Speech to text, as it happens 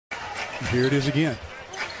Here it is again.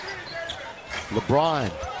 LeBron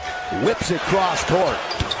whips it cross court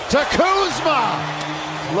to Kuzma.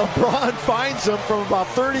 LeBron finds him from about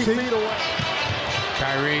 30 feet away.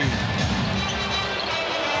 Kyrie.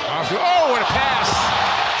 Oh, what a pass.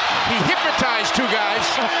 He hypnotized two guys.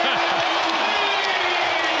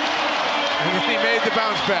 And then he made the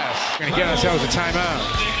bounce pass. We're going to get ourselves a timeout.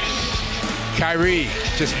 Kyrie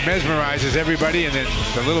just mesmerizes everybody, and then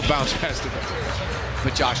the little bounce pass to them.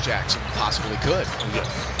 But Josh Jackson possibly could.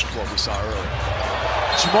 What we saw earlier.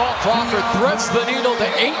 Jamal Crawford threads the needle to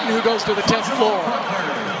Ayton, who goes to the 10th floor.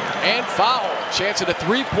 And foul. Chance at a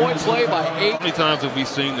three-point play by Ayton. How many times have we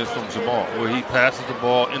seen this from Jamal, where he passes the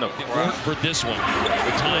ball in a crowd? For this one,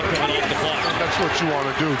 the time coming off the clock. That's what you want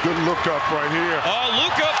to do. Good look up right here. Oh,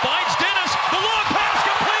 Luka finds Dennis. The long pass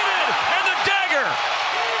completed, and the dagger.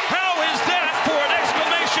 How is that for an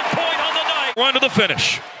exclamation point on the night? Run to the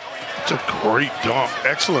finish. It's a great dunk.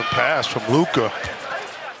 Excellent pass from Luka.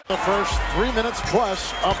 The first 3 minutes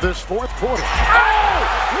plus of this fourth quarter. Oh!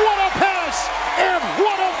 What a pass! And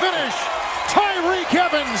what a finish! Tyreke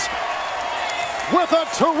Evans with a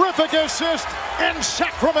terrific assist, and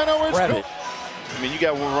Sacramento is good. I mean, you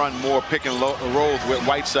got to run more pick and rolls with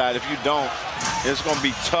Whiteside. If you don't, it's going to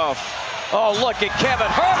be tough. Oh, look at Kevin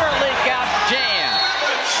Herberly got jammed.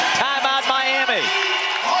 Timeout Miami.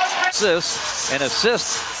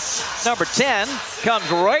 Assist number 10 comes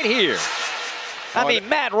right here. I mean,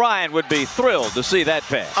 Matt Ryan would be thrilled to see that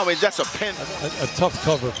pass. I mean, that's a pin. A tough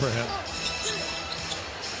cover for him.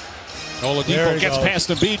 Oladipo gets past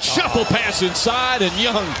the beat, shuffle pass inside, and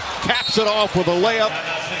Young caps it off with a layup.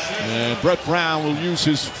 And Brett Brown will use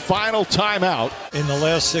his final timeout In the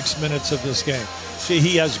last 6 minutes of this game. See,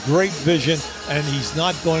 he has great vision, and he's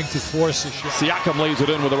not going to force a shot. Siakam lays it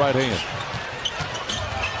in with the right hand.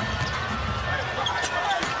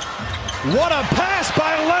 What a pass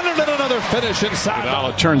by Leonard, and another finish inside.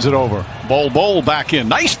 Iguodala turns it over. Bol back in.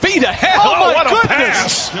 Nice feed ahead. Oh, what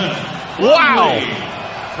goodness. A pass. Wow.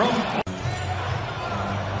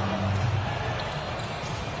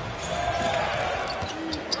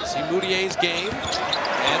 See Moutier's game,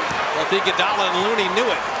 and I think Iguodala and Looney knew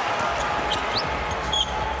it.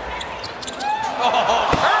 Oh,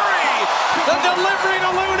 Curry! The delivery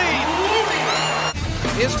to Looney!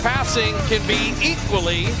 His passing can be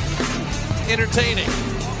equally entertaining.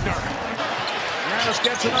 Giannis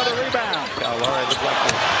gets another rebound. Kyle Lowry looked like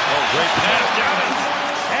Great pass, Giannis.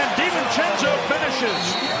 And DiVincenzo finishes.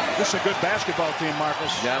 This is a good basketball team,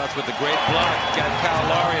 Marcus. Giannis with the great block. Got Kyle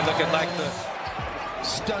Lowry looking like the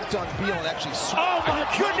Stunt on Beal and actually. Oh my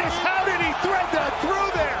goodness, how did he thread that through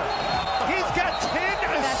there? He's got 10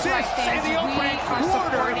 assists in the opening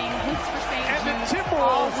quarter. And the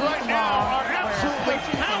Timberwolves right now are absolutely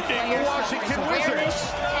pounding the Washington Wizards.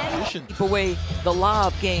 Keep away the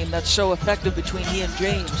lob game that's so effective between he and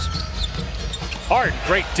James. Hard,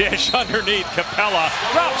 great dish underneath. Capella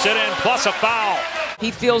drops it in, plus a foul. He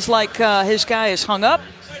feels like his guy is hung up.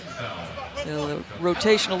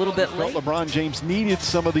 Rotation a little bit late. LeBron James needed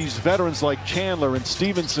some of these veterans like Chandler and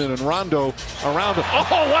Stevenson and Rondo around him.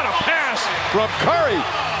 Oh, what a pass from Curry.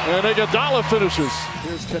 And Iguodala finishes.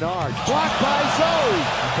 Here's Kennard. Blocked by Zoe.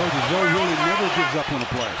 I told you, Zoe really never gives up on a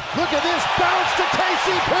play. Look at this bounce to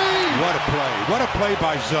KCP. What a play. What a play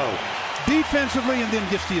by Zoe. Defensively, and then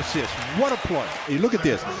gets the assist. What a play. Hey, look at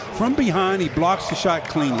this. From behind, he blocks the shot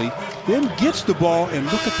cleanly, then gets the ball, and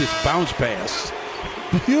look at this bounce pass.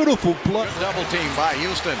 Beautiful play. double team by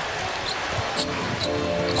Houston.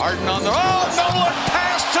 Harden on the no-look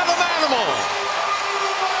pass to the Manimal.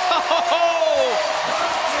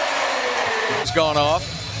 It's gone off.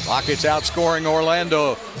 Rockets outscoring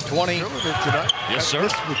Orlando 20. Yes, sir.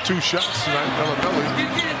 With 2 shots tonight,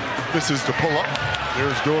 Bellinelli. This is the pull-up.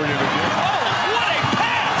 There's Dorian again. Oh, what a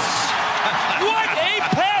pass! What a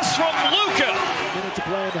pass from Luka! Minute to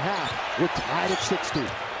play in the half. We're tied at 60.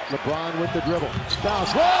 LeBron with the dribble.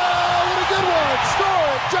 Bounce. Whoa, what a good one. Score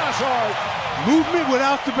it, Josh Hart. Movement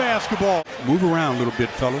without the basketball. Move around a little bit,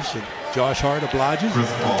 fellas. And Josh Hart obliges and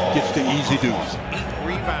gets the easy dues. 8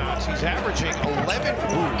 rebounds. He's averaging 11.8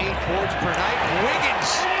 boards per night.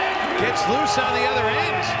 Wiggins gets loose on the other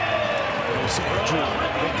end. Andrew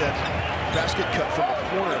made that basket cut from the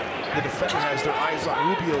corner. The defender has their eyes on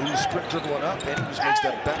Rubio, who's sprint dribbling up, and he just makes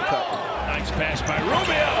that back cut. Nice pass by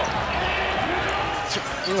Rubio.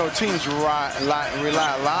 You know, teams rely a lot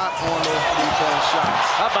on those three-point shots.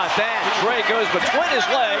 How about that? Trey goes between his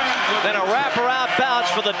legs, then a wraparound bounce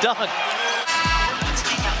for the dunk.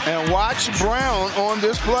 And watch Brown on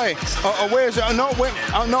this play. Where is it? No,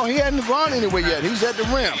 he hadn't gone anywhere yet. He's at the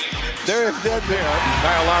rim. There.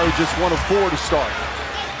 Kyle Lowry just 1 of 4 to start.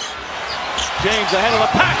 James ahead of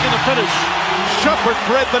the pack in the finish. Shumpert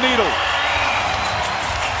thread the needle.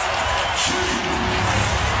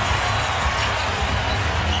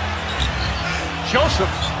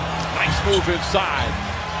 Joseph, nice move inside.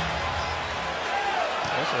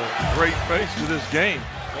 That's a great face to this game.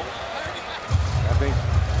 I think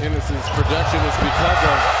Ennis's production is because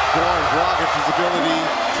of Goran Dragic's ability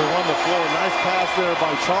to run the floor. Nice pass there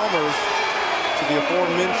by Chalmers to the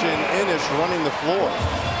aforementioned Ennis running the floor.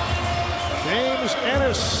 James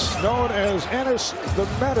Ennis, known as Ennis the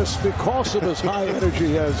Menace because of his high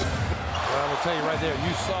energy, has. Well, I'll tell you right there,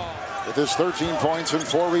 you saw. With his 13 points and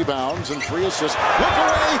 4 rebounds and 3 assists. Look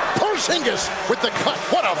away! Porzingis with the cut.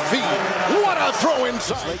 What a feed! What a throw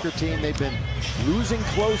inside! This Laker team, they've been losing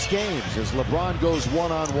close games as LeBron goes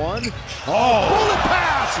one-on-one. Oh! Bullet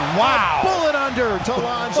pass! Wow! A bullet under to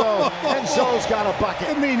Lonzo. And Zo's got a bucket.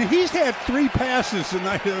 I mean, he's had 3 passes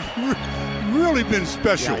tonight that have really been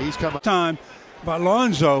special. Yeah, he's coming. Time by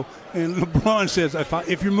Lonzo, and LeBron says,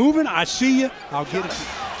 if you're moving, I see you, I'll get it.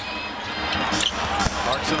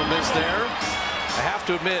 Clarkson will miss there. I have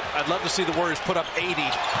to admit, I'd love to see the Warriors put up 80. And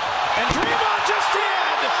Draymond just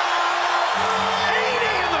did!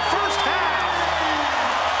 80 in the first half!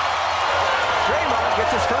 Draymond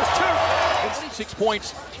gets his first 2. 26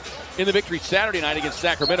 points in the victory Saturday night against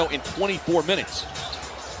Sacramento in 24 minutes.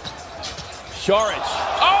 Saric.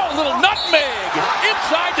 Oh, little nutmeg!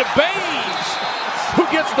 Inside to Baines, who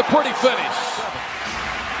gets the pretty finish.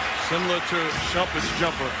 Similar to Shumpert's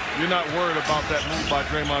jumper, you're not worried about that move by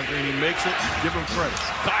Draymond Green. He makes it, give him credit.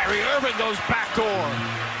 Kyrie Irving goes backdoor.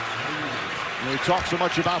 We talk so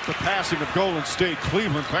much about the passing of Golden State.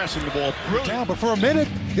 Cleveland passing the ball brilliant. But for a minute,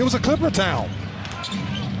 it was a Clipper town.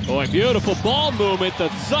 Boy, beautiful ball movement. The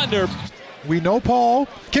Thunder. We know Paul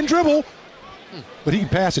can dribble, but he can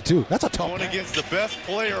pass it too. That's a tough. Going against the best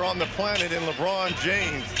player on the planet in LeBron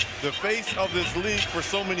James, the face of this league for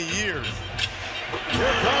so many years.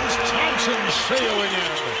 Here comes Thompson sailing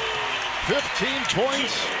in. 15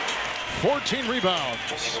 points, 14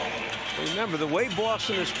 rebounds. Remember, the way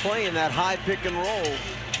Boston is playing that high pick and roll,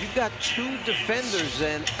 you've got 2 defenders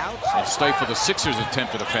and outside. And stifle the Sixers'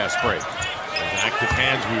 attempt at a fast break. Those active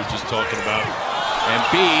hands we were just talking about.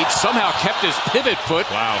 Embiid somehow kept his pivot foot.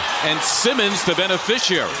 Wow. And Simmons the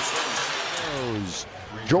beneficiary.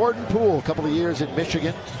 Jordan Poole, a couple of years in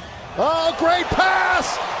Michigan. Oh, great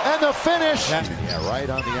pass! And the finish. Yeah, right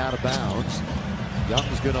on the out of bounds.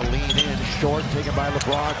 Young's going to lean in, short, taken by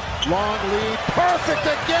LeBron. Long lead, perfect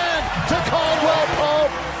again to Caldwell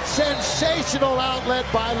Pope. Sensational outlet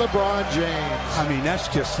by LeBron James. I mean, that's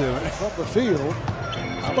just From the field.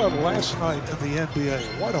 How about last night in the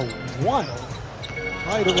NBA? What a wild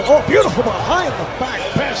night. Oh, beautiful behind the back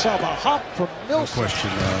pass off a hop from Milson. No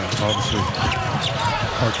question, obviously.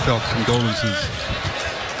 Heartfelt condolences.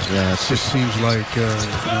 Yeah, it just seems like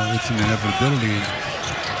it's an inevitability.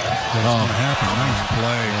 That's going to happen. Nice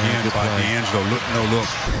play again by D'Angelo. Look.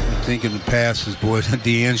 I think in the past, his boy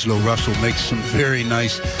D'Angelo Russell makes some very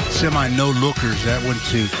nice semi-no-lookers. That went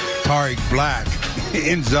to Tariq Black.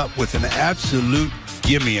 Ends up with an absolute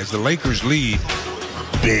gimme as the Lakers lead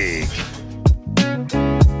big.